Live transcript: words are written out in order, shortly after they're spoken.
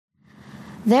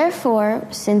Therefore,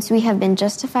 since we have been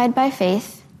justified by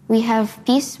faith, we have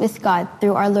peace with God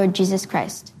through our Lord Jesus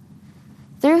Christ.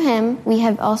 Through him, we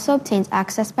have also obtained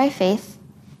access by faith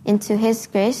into his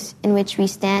grace in which we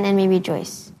stand and we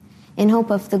rejoice, in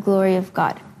hope of the glory of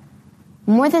God.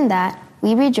 More than that,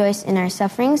 we rejoice in our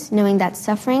sufferings, knowing that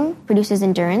suffering produces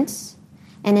endurance,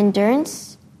 and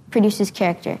endurance produces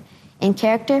character, and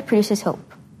character produces hope.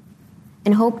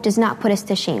 And hope does not put us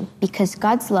to shame, because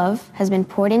God's love has been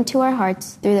poured into our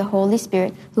hearts through the Holy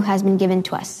Spirit who has been given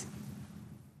to us.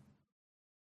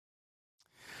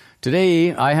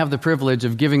 Today, I have the privilege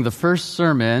of giving the first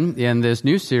sermon in this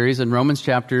new series in Romans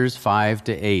chapters 5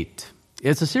 to 8.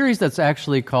 It's a series that's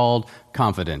actually called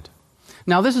Confident.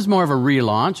 Now, this is more of a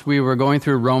relaunch. We were going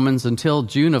through Romans until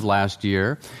June of last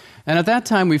year. And at that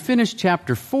time, we finished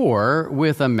chapter 4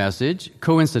 with a message,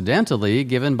 coincidentally,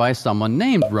 given by someone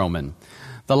named Roman.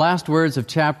 The last words of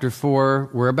chapter 4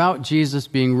 were about Jesus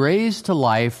being raised to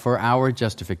life for our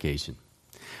justification.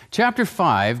 Chapter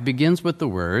 5 begins with the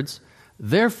words,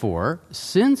 "Therefore,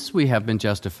 since we have been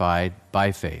justified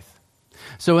by faith."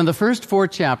 So in the first 4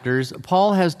 chapters,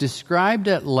 Paul has described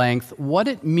at length what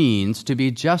it means to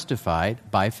be justified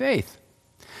by faith.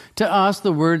 To us,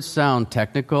 the words sound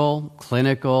technical,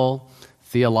 clinical,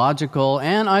 theological,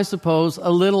 and I suppose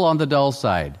a little on the dull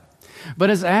side.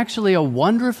 But it's actually a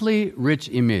wonderfully rich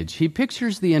image. He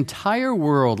pictures the entire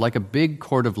world like a big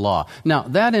court of law. Now,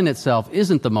 that in itself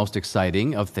isn't the most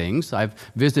exciting of things. I've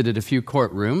visited a few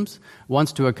courtrooms,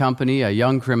 once to accompany a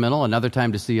young criminal, another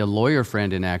time to see a lawyer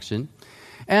friend in action.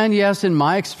 And yes, in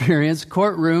my experience,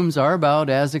 courtrooms are about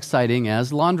as exciting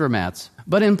as laundromats.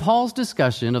 But in Paul's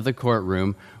discussion of the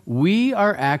courtroom, we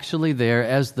are actually there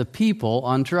as the people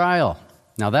on trial.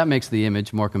 Now that makes the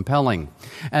image more compelling.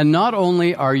 And not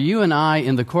only are you and I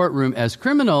in the courtroom as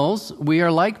criminals, we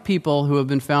are like people who have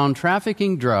been found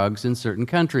trafficking drugs in certain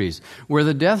countries, where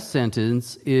the death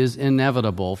sentence is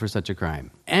inevitable for such a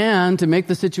crime. And to make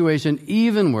the situation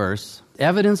even worse,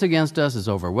 evidence against us is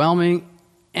overwhelming,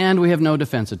 and we have no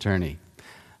defense attorney.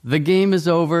 The game is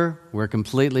over. We're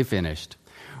completely finished.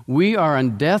 We are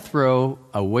on death row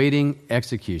awaiting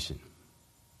execution.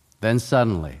 Then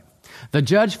suddenly, the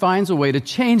judge finds a way to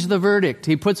change the verdict.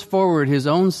 He puts forward his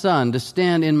own son to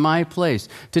stand in my place,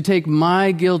 to take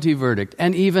my guilty verdict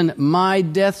and even my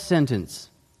death sentence.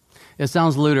 It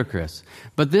sounds ludicrous,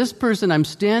 but this person I'm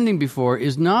standing before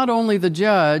is not only the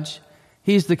judge,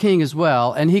 he's the king as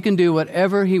well, and he can do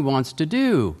whatever he wants to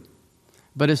do.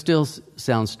 But it still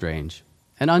sounds strange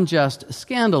and unjust,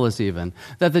 scandalous even,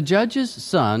 that the judge's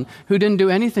son, who didn't do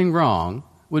anything wrong,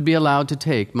 would be allowed to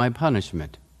take my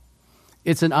punishment.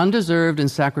 It's an undeserved and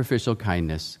sacrificial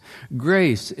kindness.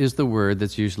 Grace is the word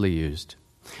that's usually used.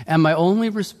 And my only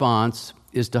response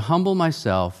is to humble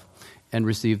myself and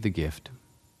receive the gift.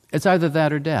 It's either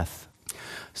that or death.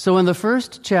 So in the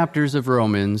first chapters of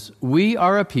Romans, we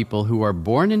are a people who are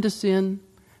born into sin,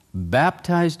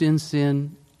 baptized in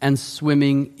sin, and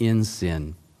swimming in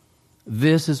sin.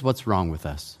 This is what's wrong with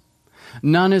us.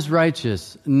 None is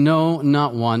righteous, no,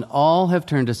 not one. All have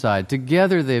turned aside.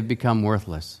 Together they have become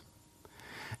worthless.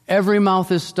 Every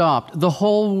mouth is stopped. The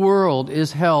whole world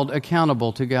is held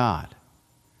accountable to God.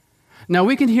 Now,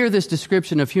 we can hear this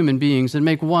description of human beings and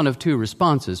make one of two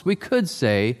responses. We could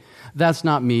say, that's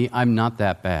not me, I'm not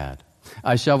that bad.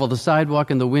 I shovel the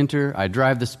sidewalk in the winter, I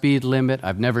drive the speed limit,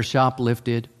 I've never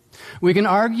shoplifted. We can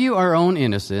argue our own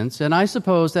innocence, and I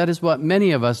suppose that is what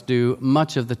many of us do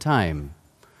much of the time.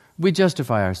 We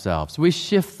justify ourselves. We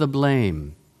shift the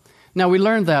blame. Now, we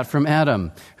learned that from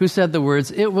Adam, who said the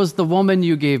words, "It was the woman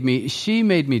you gave me. She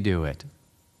made me do it."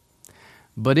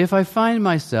 But if I find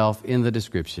myself in the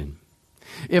description,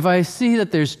 if I see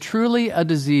that there's truly a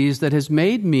disease that has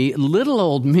made me, little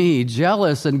old me,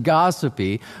 jealous and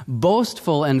gossipy,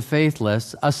 boastful and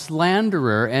faithless, a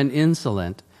slanderer and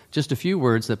insolent, just a few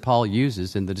words that Paul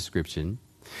uses in the description,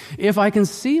 if I can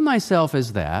see myself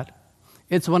as that,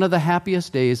 it's one of the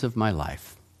happiest days of my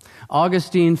life.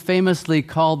 Augustine famously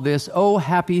called this, "Oh,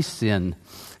 happy sin."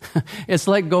 It's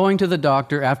like going to the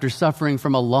doctor after suffering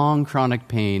from a long chronic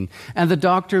pain, and the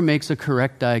doctor makes a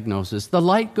correct diagnosis. The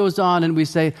light goes on, and we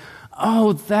say,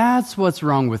 "Oh, that's what's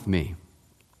wrong with me."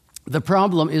 The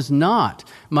problem is not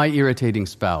my irritating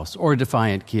spouse, or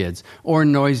defiant kids, or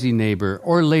noisy neighbor,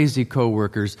 or lazy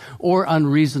coworkers, or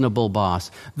unreasonable boss.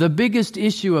 The biggest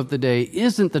issue of the day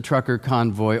isn't the trucker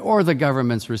convoy or the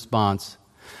government's response.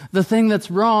 The thing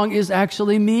that's wrong is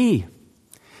actually me.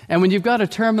 And when you've got a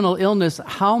terminal illness,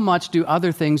 how much do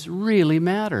other things really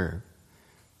matter?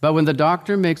 But when the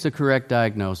doctor makes a correct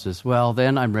diagnosis, well,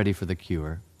 then I'm ready for the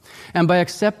cure. And by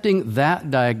accepting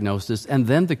that diagnosis and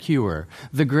then the cure,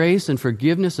 the grace and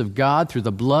forgiveness of God through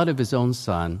the blood of His own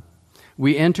Son,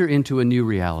 we enter into a new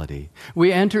reality.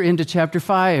 We enter into chapter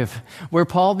 5, where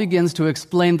Paul begins to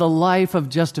explain the life of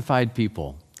justified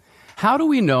people. How do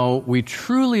we know we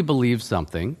truly believe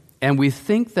something and we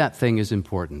think that thing is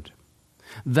important?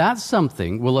 That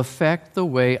something will affect the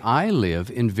way I live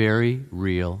in very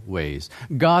real ways.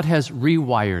 God has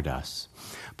rewired us.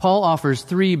 Paul offers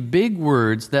 3 big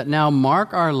words that now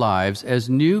mark our lives as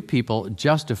new people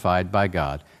justified by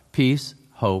God: peace,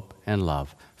 hope, and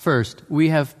love. First, we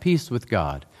have peace with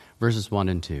God, verses 1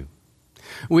 and 2.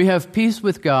 We have peace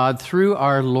with God through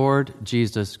our Lord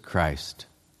Jesus Christ.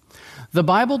 The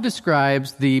Bible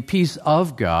describes the peace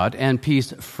of God and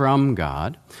peace from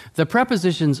God. The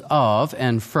prepositions of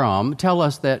and from tell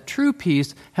us that true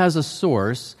peace has a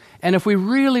source, and if we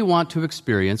really want to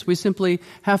experience, we simply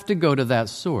have to go to that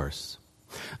source.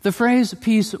 The phrase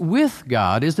peace with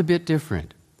God is a bit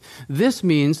different. This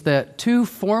means that 2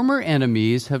 former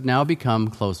enemies have now become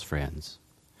close friends.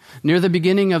 Near the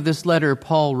beginning of this letter,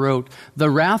 Paul wrote, "The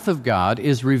wrath of God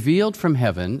is revealed from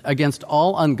heaven against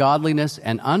all ungodliness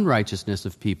and unrighteousness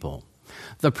of people."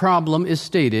 The problem is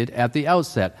stated at the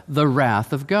outset, the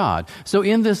wrath of God. So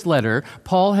in this letter,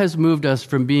 Paul has moved us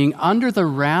from being under the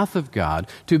wrath of God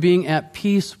to being at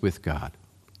peace with God.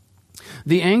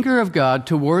 The anger of God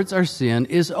towards our sin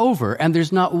is over, and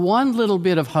there's not one little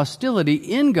bit of hostility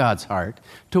in God's heart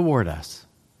toward us.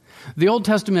 The Old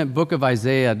Testament book of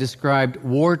Isaiah described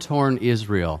war-torn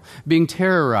Israel being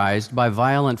terrorized by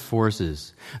violent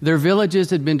forces. Their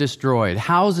villages had been destroyed,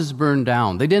 houses burned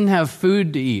down. They didn't have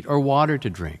food to eat or water to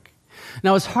drink.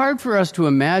 Now, it's hard for us to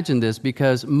imagine this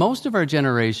because most of our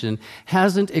generation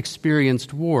hasn't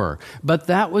experienced war, but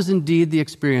that was indeed the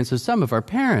experience of some of our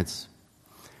parents.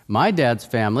 My dad's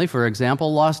family, for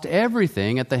example, lost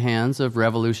everything at the hands of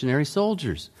revolutionary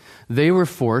soldiers. They were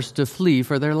forced to flee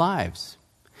for their lives.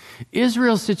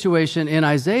 Israel's situation in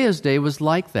Isaiah's day was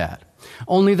like that.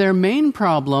 Only their main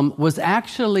problem was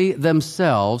actually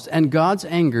themselves and God's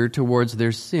anger towards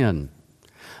their sin.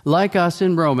 Like us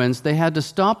in Romans, they had to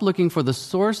stop looking for the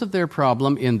source of their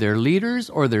problem in their leaders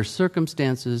or their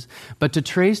circumstances, but to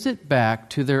trace it back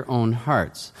to their own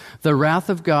hearts. The wrath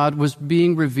of God was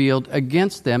being revealed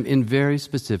against them in very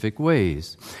specific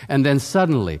ways. And then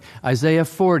suddenly, Isaiah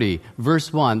 40,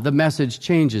 verse 1, the message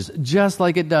changes, just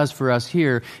like it does for us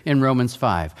here in Romans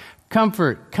 5.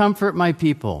 "Comfort, comfort my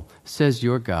people, says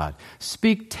your God.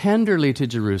 Speak tenderly to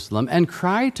Jerusalem and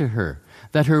cry to her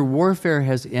that her warfare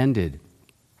has ended,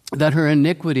 that her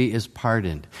iniquity is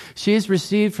pardoned. She has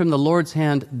received from the Lord's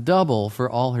hand double for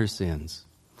all her sins."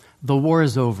 The war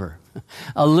is over.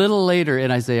 A little later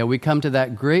in Isaiah, we come to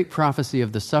that great prophecy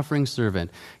of the suffering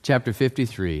servant, chapter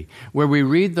 53, where we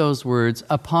read those words,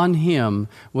 "Upon him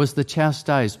was the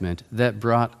chastisement that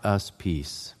brought us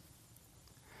peace."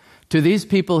 To these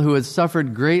people who had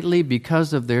suffered greatly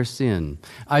because of their sin,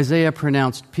 Isaiah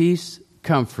pronounced peace,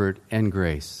 comfort, and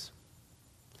grace.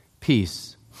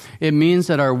 Peace. It means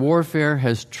that our warfare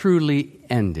has truly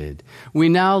ended. We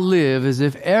now live as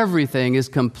if everything is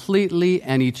completely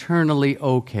and eternally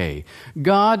okay.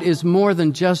 God is more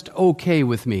than just okay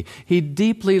with me. He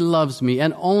deeply loves me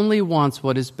and only wants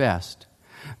what is best.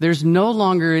 There's no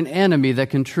longer an enemy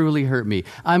that can truly hurt me.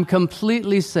 I'm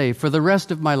completely safe for the rest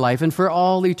of my life and for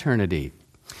all eternity.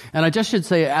 And I just should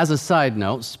say, as a side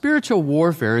note, spiritual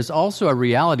warfare is also a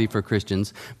reality for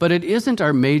Christians, but it isn't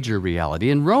our major reality.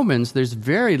 In Romans, there's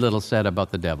very little said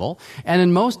about the devil, and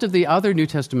in most of the other New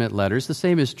Testament letters, the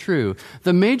same is true.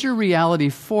 The major reality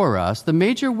for us, the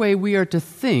major way we are to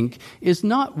think, is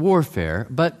not warfare,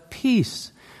 but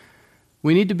peace.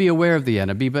 We need to be aware of the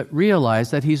enemy, but realize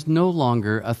that he's no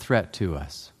longer a threat to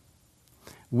us.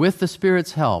 With the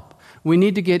Spirit's help, we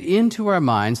need to get into our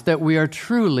minds that we are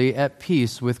truly at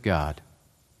peace with God.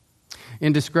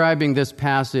 In describing this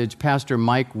passage, Pastor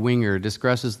Mike Winger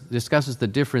discusses the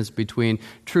difference between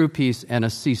true peace and a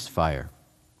ceasefire.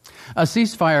 A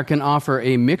ceasefire can offer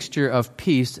a mixture of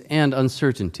peace and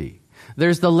uncertainty.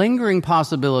 There's the lingering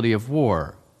possibility of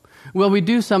war. Will we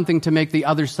do something to make the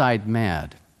other side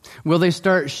mad? Will they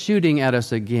start shooting at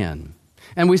us again?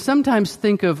 And we sometimes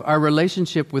think of our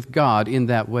relationship with God in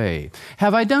that way.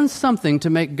 Have I done something to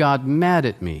make God mad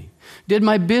at me? Did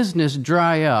my business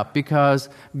dry up because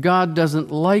God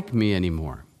doesn't like me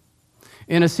anymore?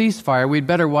 In a ceasefire, we'd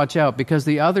better watch out because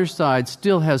the other side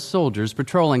still has soldiers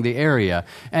patrolling the area,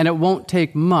 and it won't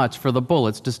take much for the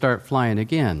bullets to start flying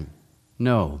again.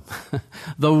 No,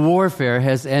 the warfare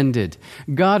has ended.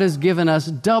 God has given us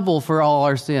double for all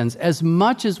our sins. As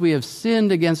much as we have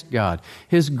sinned against God,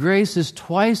 His grace is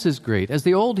twice as great. As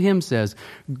the old hymn says,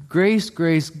 grace,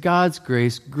 grace, God's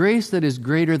grace, grace that is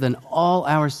greater than all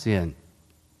our sin.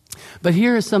 But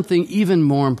here is something even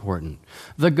more important.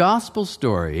 The gospel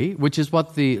story, which is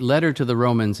what the letter to the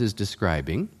Romans is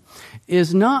describing,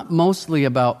 is not mostly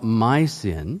about my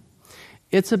sin.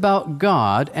 It's about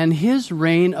God and His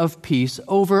reign of peace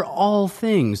over all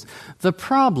things. The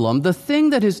problem, the thing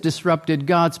that has disrupted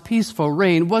God's peaceful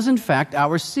reign, was in fact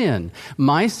our sin.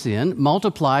 My sin,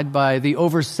 multiplied by the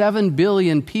over 7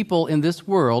 billion people in this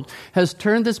world, has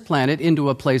turned this planet into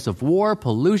a place of war,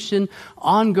 pollution,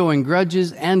 ongoing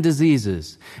grudges, and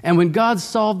diseases. And when God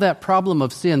solved that problem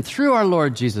of sin through our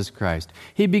Lord Jesus Christ,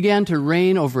 He began to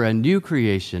reign over a new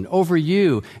creation, over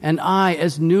you and I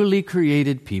as newly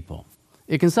created people.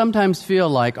 It can sometimes feel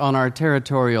like on our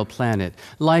territorial planet,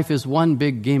 life is one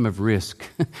big game of risk.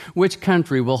 Which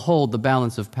country will hold the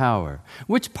balance of power?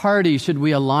 Which party should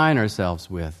we align ourselves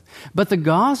with? But the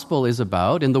gospel is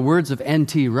about, in the words of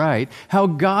N.T. Wright, how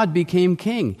God became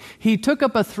king. He took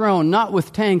up a throne not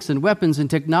with tanks and weapons and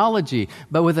technology,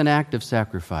 but with an act of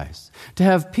sacrifice. To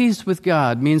have peace with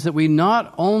God means that He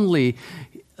not only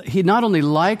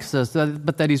likes us,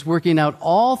 but that He's working out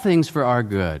all things for our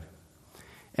good.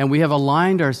 And we have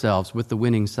aligned ourselves with the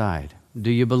winning side.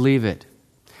 Do you believe it?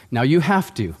 Now you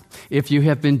have to, if you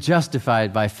have been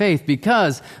justified by faith,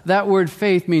 because that word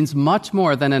faith means much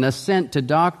more than an assent to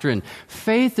doctrine.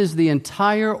 Faith is the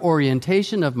entire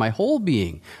orientation of my whole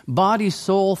being, body,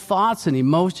 soul, thoughts, and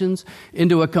emotions,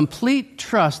 into a complete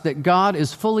trust that God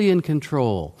is fully in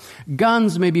control.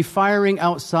 Guns may be firing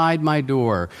outside my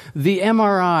door. The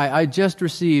MRI I just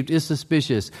received is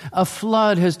suspicious. A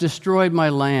flood has destroyed my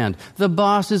land. The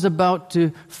boss is about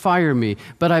to fire me.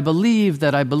 But I believe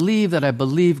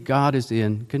God is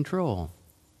in control.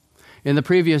 In the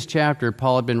previous chapter,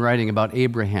 Paul had been writing about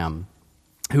Abraham,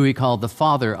 who he called the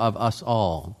father of us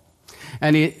all.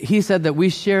 And he said that we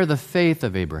share the faith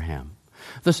of Abraham.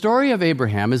 The story of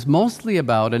Abraham is mostly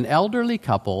about an elderly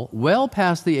couple well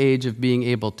past the age of being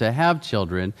able to have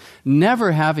children,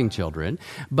 never having children,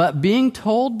 but being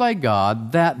told by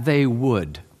God that they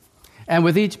would. And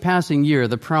with each passing year,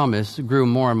 the promise grew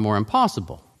more and more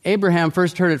impossible. Abraham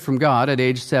first heard it from God at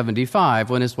age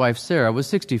 75 when his wife Sarah was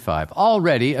 65.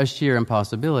 Already a sheer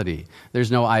impossibility.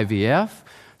 There's no IVF,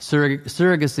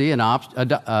 surrogacy, and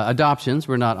adoptions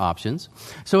were not options.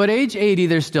 So at age 80,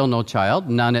 there's still no child,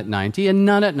 none at 90, and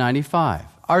none at 95.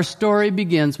 Our story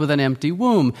begins with an empty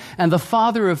womb, and the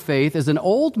father of faith is an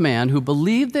old man who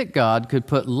believed that God could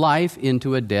put life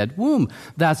into a dead womb.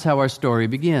 That's how our story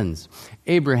begins.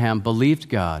 Abraham believed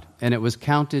God, and it was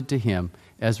counted to him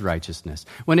as righteousness.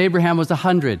 When Abraham was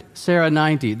 100, Sarah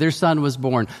 90, their son was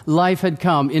born. Life had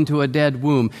come into a dead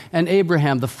womb, and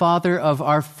Abraham, the father of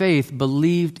our faith,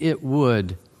 believed it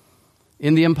would.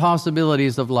 In the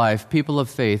impossibilities of life, people of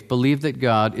faith believe that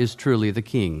God is truly the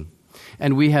King,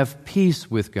 and we have peace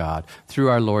with God through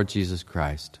our Lord Jesus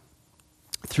Christ.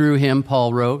 Through Him,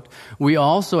 Paul wrote, we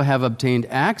also have obtained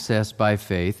access by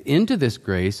faith into this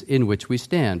grace in which we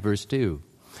stand. Verse 2.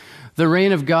 The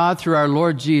reign of God through our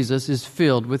Lord Jesus is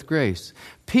filled with grace.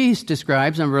 Peace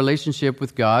describes my relationship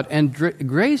with God, and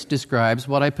grace describes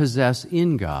what I possess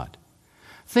in God.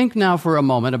 Think now for a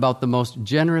moment about the most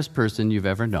generous person you've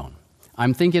ever known.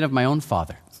 I'm thinking of my own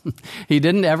father. He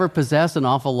didn't ever possess an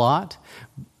awful lot,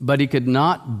 but he could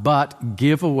not but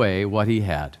give away what he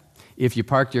had. If you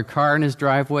parked your car in his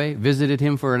driveway, visited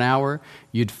him for an hour,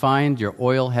 you'd find your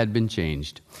oil had been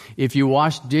changed. If you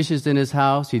washed dishes in his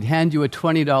house, he'd hand you a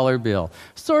 $20 bill.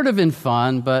 Sort of in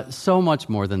fun, but so much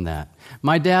more than that.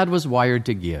 My dad was wired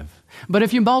to give. But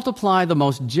if you multiply the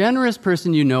most generous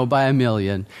person you know by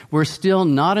 1,000,000, we're still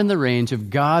not in the range of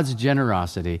God's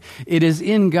generosity. It is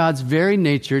in God's very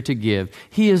nature to give.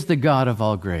 He is the God of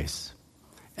all grace.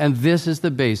 And this is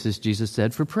the basis, Jesus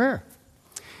said, for prayer.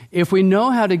 If we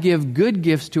know how to give good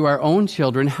gifts to our own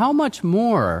children, how much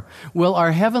more will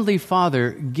our Heavenly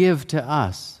Father give to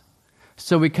us?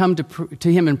 So we come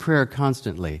to Him in prayer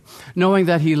constantly, knowing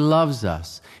that He loves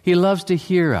us. He loves to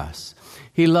hear us.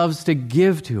 He loves to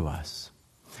give to us.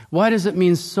 Why does it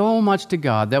mean so much to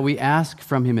God that we ask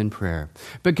from Him in prayer?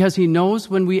 Because He knows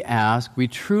when we ask, we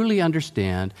truly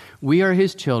understand we are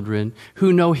His children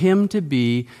who know Him to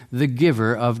be the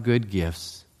giver of good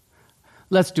gifts.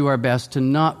 Let's do our best to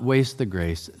not waste the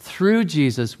grace. Through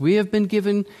Jesus, we have been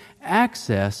given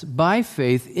access by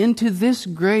faith into this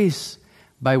grace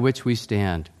by which we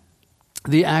stand.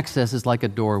 The access is like a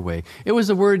doorway. It was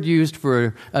a word used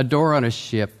for a door on a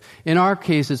ship. In our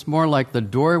case, it's more like the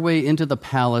doorway into the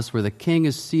palace where the king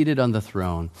is seated on the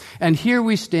throne. And here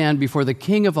we stand before the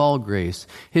King of all grace,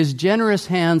 his generous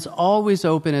hands always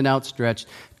open and outstretched,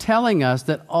 telling us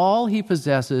that all he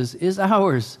possesses is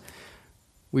ours.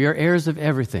 We are heirs of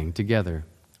everything together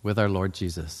with our Lord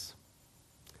Jesus.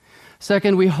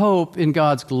 Second, we hope in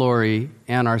God's glory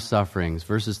and our sufferings,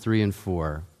 verses 3 and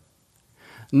 4.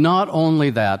 Not only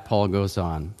that, Paul goes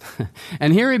on.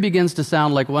 And here he begins to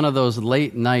sound like one of those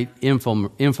late-night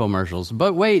infomercials.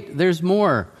 But wait, there's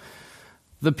more.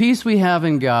 The peace we have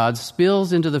in God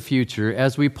spills into the future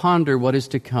as we ponder what is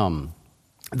to come.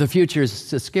 The future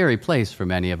is a scary place for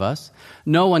many of us.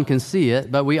 No one can see it,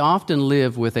 but we often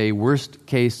live with a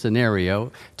worst-case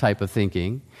scenario type of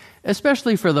thinking,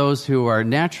 especially for those who are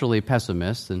naturally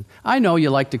pessimists. And I know you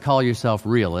like to call yourself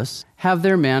realists, have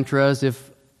their mantras,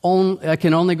 I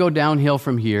can only go downhill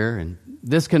from here, and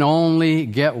this can only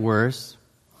get worse.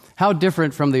 How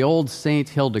different from the old Saint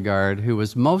Hildegard, who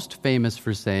was most famous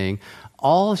for saying,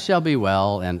 all shall be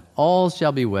well, and all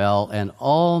shall be well, and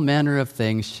all manner of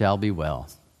things shall be well.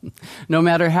 No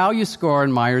matter how you score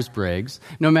on Myers-Briggs,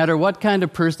 no matter what kind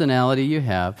of personality you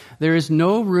have, there is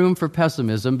no room for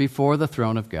pessimism before the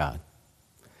throne of God.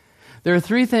 There are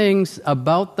three things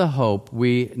about the hope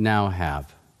we now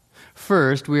have.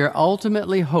 First, we are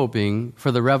ultimately hoping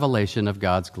for the revelation of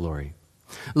God's glory.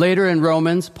 Later in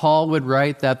Romans, Paul would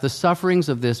write that the sufferings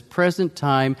of this present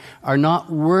time are not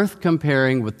worth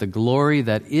comparing with the glory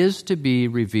that is to be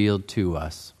revealed to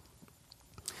us.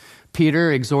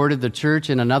 Peter exhorted the church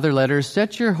in another letter,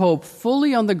 set your hope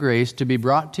fully on the grace to be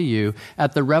brought to you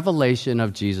at the revelation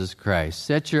of Jesus Christ.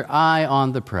 Set your eye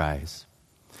on the prize.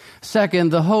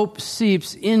 Second, the hope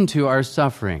seeps into our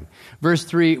suffering. Verse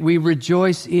 3, we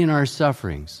rejoice in our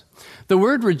sufferings. The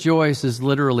word rejoice is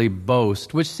literally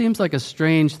boast, which seems like a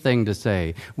strange thing to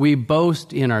say. We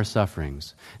boast in our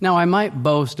sufferings. Now, I might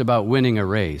boast about winning a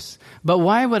race, but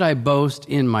why would I boast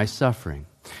in my suffering?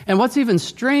 And what's even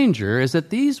stranger is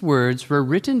that these words were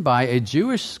written by a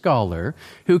Jewish scholar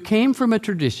who came from a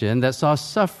tradition that saw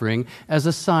suffering as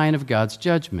a sign of God's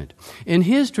judgment. In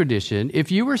his tradition,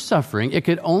 if you were suffering, it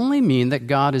could only mean that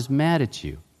God is mad at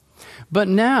you. But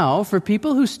now, for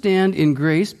people who stand in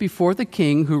grace before the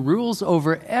King who rules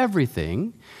over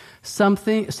everything,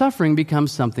 suffering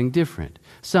becomes something different,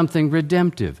 something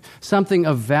redemptive, something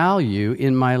of value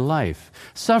in my life.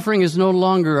 Suffering is no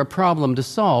longer a problem to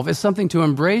solve. It's something to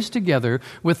embrace together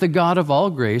with the God of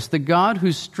all grace, the God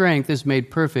whose strength is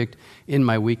made perfect in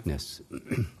my weakness.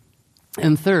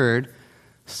 And third,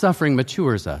 suffering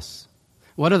matures us.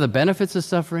 What are the benefits of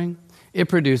suffering? It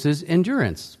produces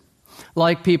endurance.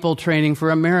 Like people training for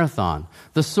a marathon,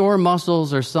 the sore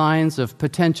muscles are signs of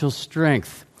potential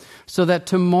strength, so that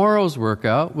tomorrow's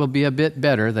workout will be a bit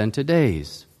better than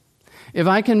today's. If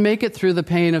I can make it through the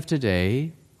pain of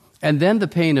today, and then the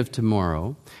pain of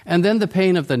tomorrow, and then the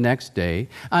pain of the next day,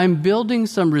 I'm building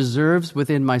some reserves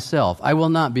within myself. I will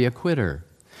not be a quitter.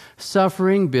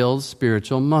 Suffering builds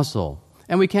spiritual muscle,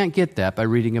 and we can't get that by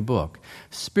reading a book.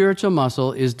 Spiritual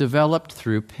muscle is developed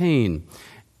through pain.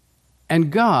 And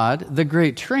God, the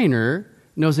great trainer,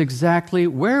 knows exactly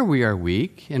where we are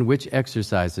weak and which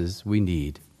exercises we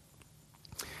need.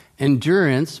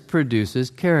 Endurance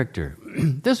produces character.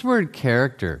 This word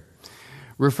character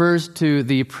refers to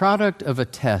the product of a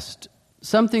test,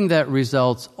 something that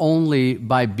results only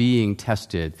by being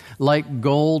tested, like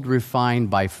gold refined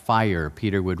by fire,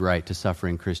 Peter would write to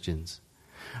suffering Christians.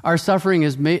 Our suffering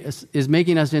is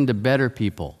making us into better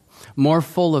people, more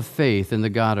full of faith in the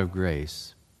God of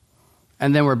grace.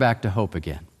 And then we're back to hope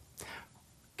again.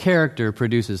 Character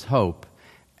produces hope,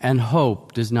 and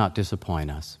hope does not disappoint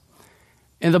us.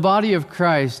 In the body of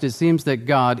Christ, it seems that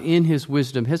God, in his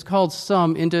wisdom, has called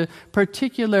some into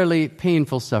particularly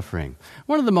painful suffering.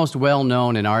 One of the most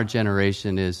well-known in our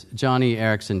generation is Joni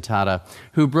Eareckson Tada,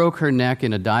 who broke her neck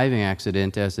in a diving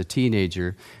accident as a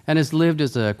teenager and has lived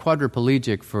as a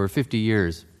quadriplegic for 50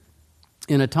 years.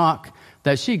 In a talk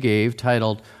that she gave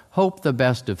titled, Hope the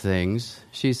Best of Things,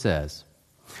 she says,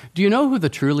 do you know who the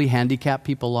truly handicapped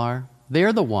people are? They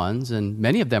are the ones, and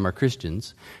many of them are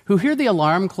Christians, who hear the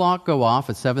alarm clock go off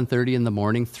at 7:30 in the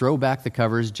morning, throw back the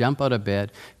covers, jump out of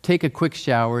bed, take a quick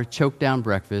shower, choke down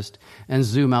breakfast, and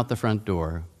zoom out the front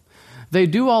door. They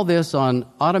do all this on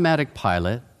automatic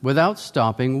pilot without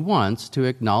stopping once to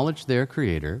acknowledge their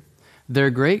Creator, their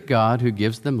great God who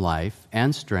gives them life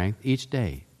and strength each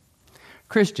day.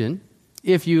 Christian,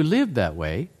 if you live that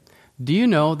way, do you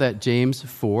know that James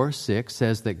 4:6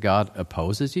 says that God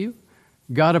opposes you?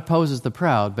 God opposes the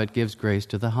proud, but gives grace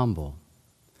to the humble.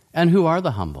 And who are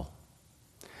the humble?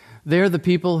 They're the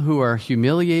people who are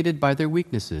humiliated by their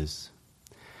weaknesses,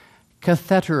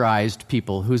 catheterized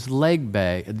people whose leg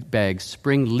bags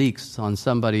spring leaks on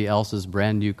somebody else's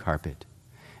brand new carpet,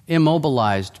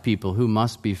 immobilized people who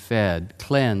must be fed,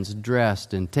 cleansed,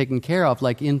 dressed, and taken care of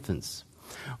like infants,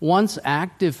 once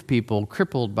active people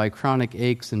crippled by chronic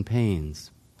aches and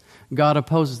pains. God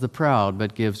opposes the proud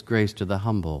but gives grace to the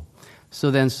humble. So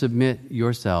then submit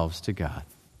yourselves to God.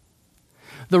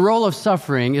 The role of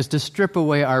suffering is to strip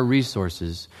away our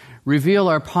resources, reveal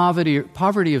our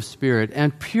poverty of spirit,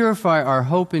 and purify our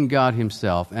hope in God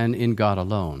Himself and in God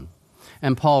alone.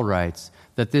 And Paul writes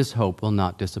that this hope will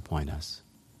not disappoint us.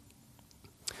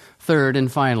 Third and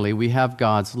finally, we have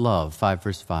God's love, 5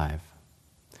 verse 5.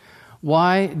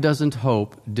 Why doesn't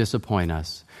hope disappoint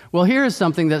us? Well, here is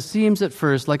something that seems at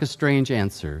first like a strange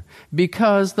answer.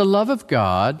 Because the love of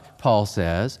God, Paul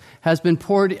says, has been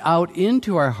poured out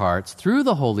into our hearts through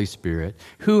the Holy Spirit,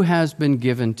 who has been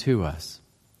given to us.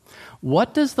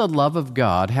 What does the love of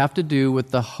God have to do with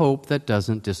the hope that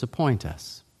doesn't disappoint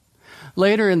us?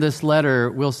 Later in this letter,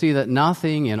 we'll see that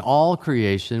nothing in all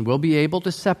creation will be able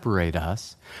to separate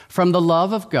us from the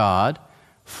love of God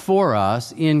for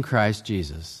us in Christ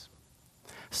Jesus.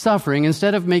 Suffering,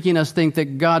 instead of making us think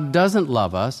that God doesn't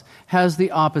love us, has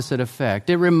the opposite effect.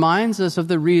 It reminds us of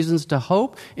the reasons to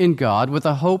hope in God with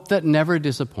a hope that never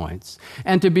disappoints,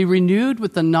 and to be renewed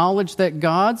with the knowledge that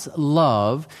God's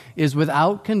love is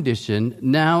without condition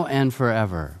now and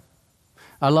forever.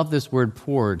 I love this word,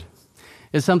 poured.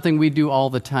 It's something we do all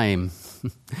the time.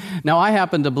 Now, I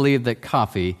happen to believe that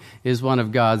coffee is one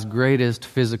of God's greatest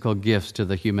physical gifts to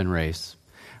the human race.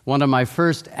 One of my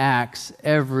first acts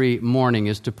every morning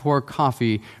is to pour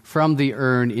coffee from the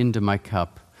urn into my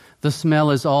cup. The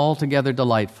smell is altogether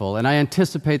delightful, and I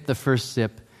anticipate the first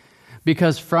sip,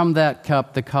 because from that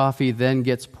cup the coffee then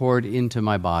gets poured into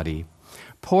my body.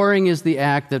 Pouring is the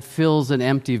act that fills an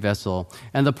empty vessel,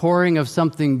 and the pouring of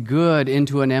something good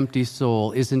into an empty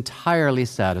soul is entirely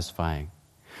satisfying.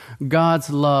 God's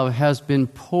love has been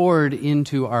poured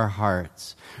into our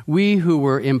hearts. We who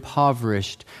were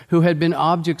impoverished, who had been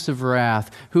objects of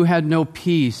wrath, who had no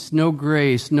peace, no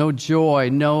grace, no joy,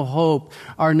 no hope,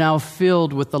 are now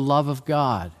filled with the love of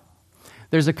God.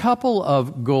 There's a couple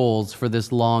of goals for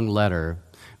this long letter.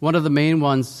 One of the main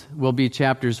ones will be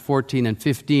chapters 14 and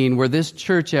 15, where this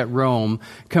church at Rome,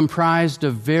 comprised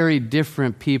of very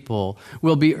different people,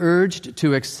 will be urged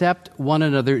to accept one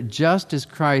another just as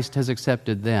Christ has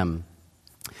accepted them.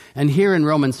 And here in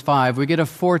Romans 5, we get a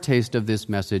foretaste of this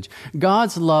message.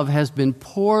 God's love has been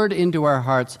poured into our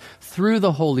hearts through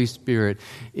the Holy Spirit.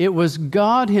 It was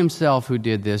God Himself who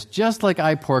did this. Just like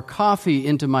I pour coffee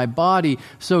into my body,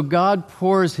 so God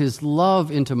pours His love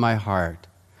into my heart.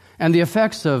 And the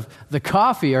effects of the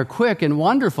coffee are quick and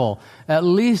wonderful, at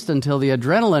least until the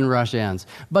adrenaline rush ends.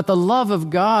 But the love of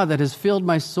God that has filled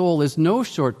my soul is no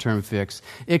short-term fix.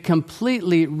 It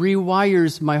completely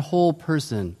rewires my whole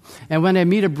person. And when I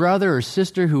meet a brother or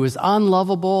sister who is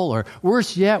unlovable, or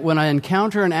worse yet, when I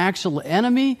encounter an actual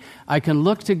enemy, I can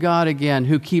look to God again,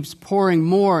 who keeps pouring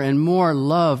more and more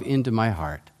love into my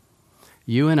heart.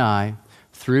 You and I,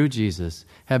 through Jesus,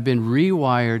 have been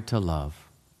rewired to love.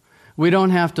 We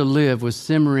don't have to live with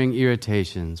simmering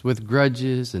irritations, with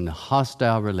grudges and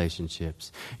hostile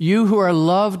relationships. You who are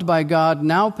loved by God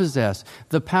now possess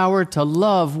the power to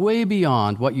love way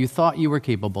beyond what you thought you were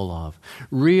capable of.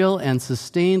 Real and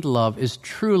sustained love is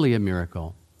truly a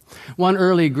miracle. One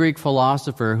early Greek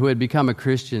philosopher who had become a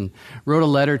Christian wrote a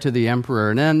letter to the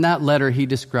emperor, and in that letter he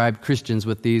described Christians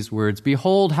with these words,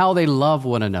 "Behold how they love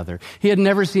one another." He had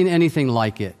never seen anything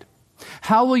like it.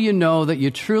 How will you know that you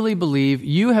truly believe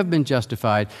you have been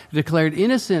justified, declared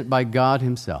innocent by God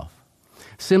Himself?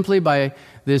 Simply by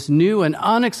this new and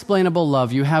unexplainable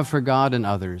love you have for God and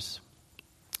others.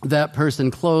 That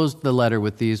person closed the letter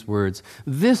with these words,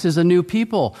 "This is a new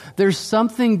people. There's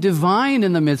something divine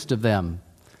in the midst of them."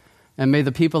 And may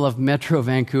the people of Metro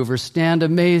Vancouver stand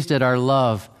amazed at our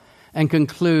love and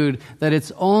conclude that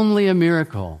it's only a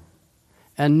miracle,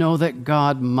 and know that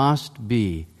God must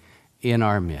be in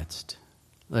our midst.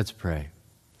 Let's pray.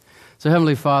 So,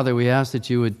 Heavenly Father, we ask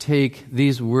that you would take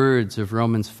these words of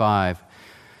Romans 5,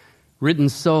 written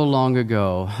so long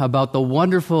ago, about the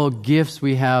wonderful gifts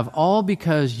we have, all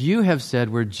because you have said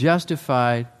we're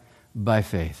justified by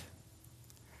faith.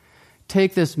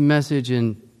 Take this message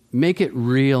and make it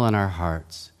real in our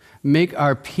hearts. Make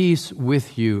our peace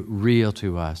with you real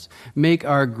to us. Make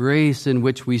our grace in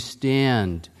which we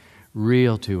stand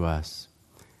real to us.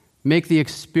 Make the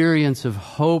experience of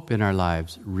hope in our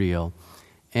lives real.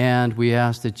 And we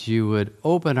ask that you would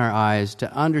open our eyes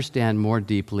to understand more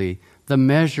deeply the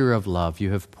measure of love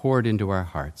you have poured into our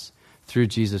hearts through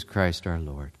Jesus Christ our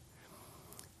Lord.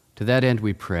 To that end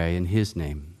we pray in His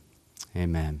name.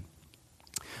 Amen.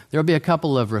 There will be a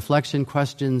couple of reflection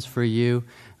questions for you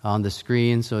on the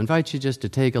screen, so I invite you just to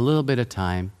take a little bit of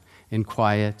time in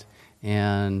quiet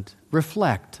and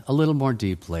reflect a little more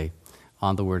deeply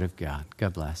on the Word of God.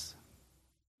 God bless.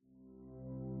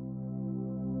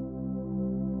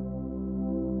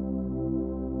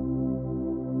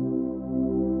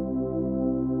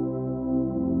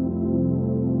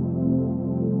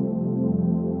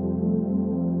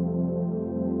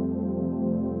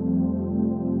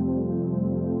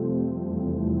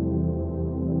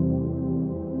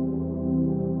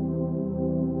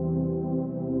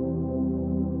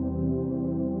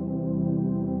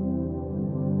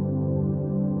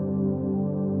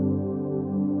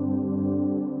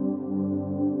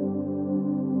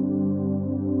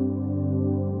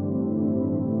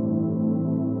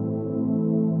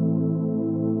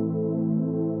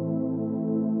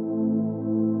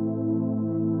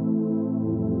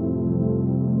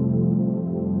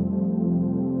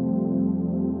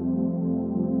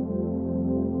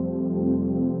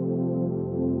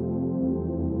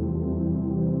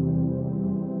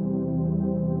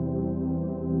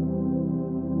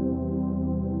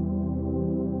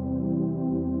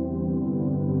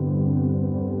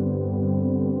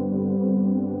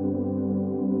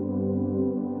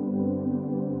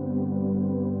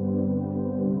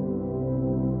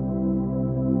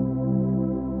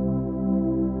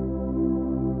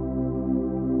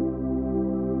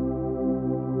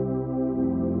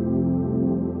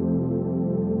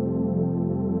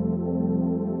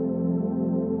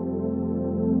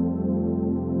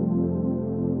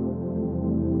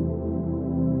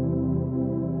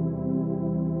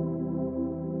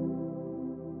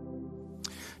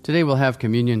 Today we'll have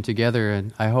communion together,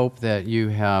 and I hope that you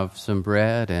have some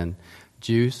bread and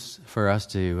juice for us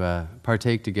to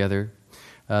partake together.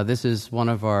 This is one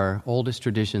of our oldest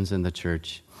traditions in the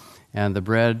church, and the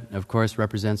bread, of course,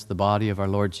 represents the body of our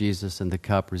Lord Jesus, and the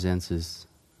cup represents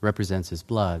His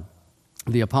blood.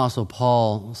 The Apostle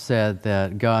Paul said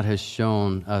that God has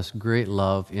shown us great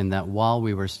love in that while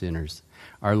we were sinners,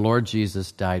 our Lord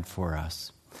Jesus died for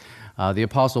us. The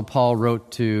Apostle Paul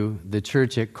wrote to the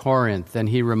church at Corinth, and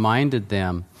he reminded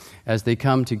them as they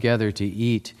come together to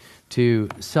eat, to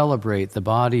celebrate the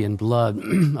body and blood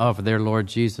of their Lord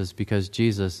Jesus, because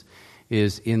Jesus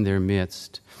is in their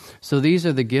midst. So these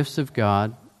are the gifts of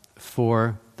God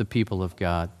for the people of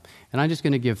God. And I'm just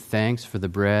going to give thanks for the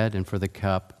bread and for the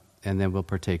cup, and then we'll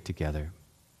partake together.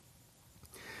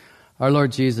 Our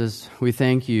Lord Jesus, we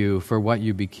thank you for what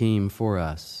you became for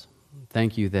us.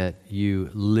 Thank you that you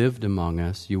lived among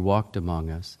us, you walked among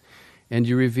us, and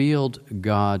you revealed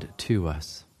God to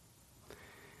us.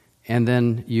 And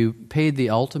then you paid the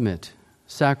ultimate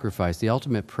sacrifice, the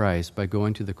ultimate price by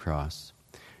going to the cross.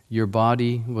 Your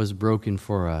body was broken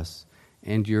for us,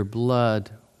 and your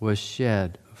blood was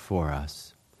shed for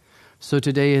us. So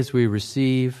today, as we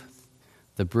receive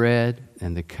the bread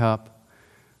and the cup,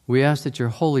 we ask that your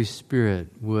Holy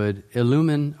Spirit would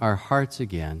illumine our hearts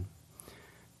again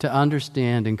to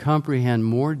understand and comprehend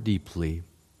more deeply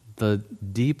the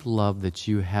deep love that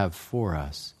you have for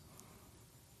us,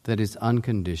 that is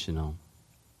unconditional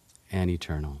and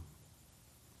eternal.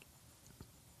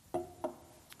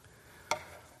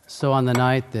 So on the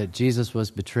night that Jesus was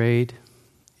betrayed,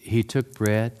 he took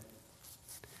bread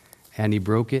and he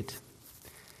broke it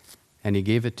and he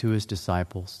gave it to his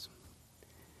disciples.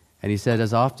 And he said,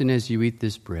 as often as you eat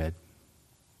this bread,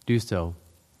 do so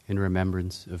in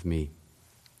remembrance of me.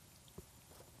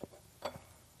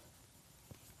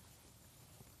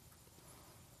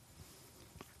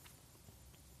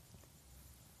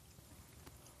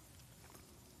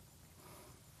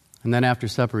 And then after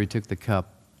supper, he took the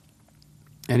cup,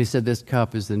 and he said, this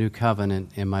cup is the new covenant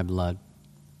in my blood.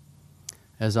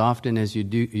 As often as you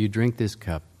drink this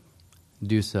cup,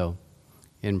 do so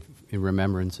in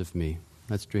remembrance of me.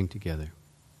 Let's drink together.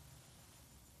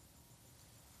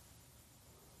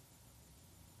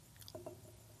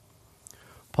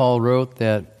 Paul wrote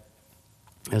that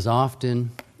as often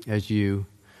as you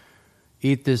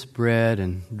eat this bread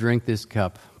and drink this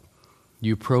cup,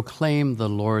 you proclaim the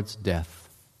Lord's death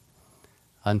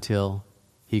until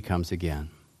he comes again.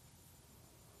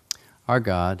 Our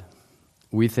God,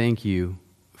 we thank you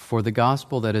for the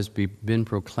gospel that has been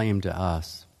proclaimed to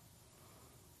us,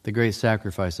 the great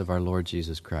sacrifice of our Lord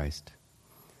Jesus Christ.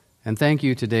 And thank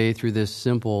you today, through this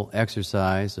simple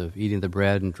exercise of eating the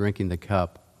bread and drinking the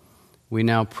cup, we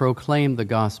now proclaim the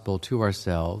gospel to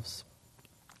ourselves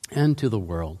and to the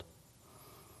world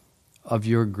of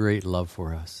your great love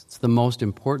for us. It's the most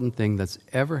important thing that's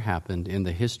ever happened in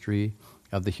the history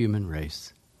of the human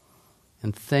race.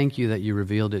 And thank you that you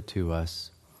revealed it to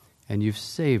us, and you've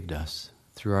saved us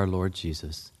through our Lord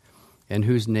Jesus, in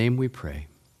whose name we pray.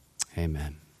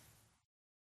 Amen.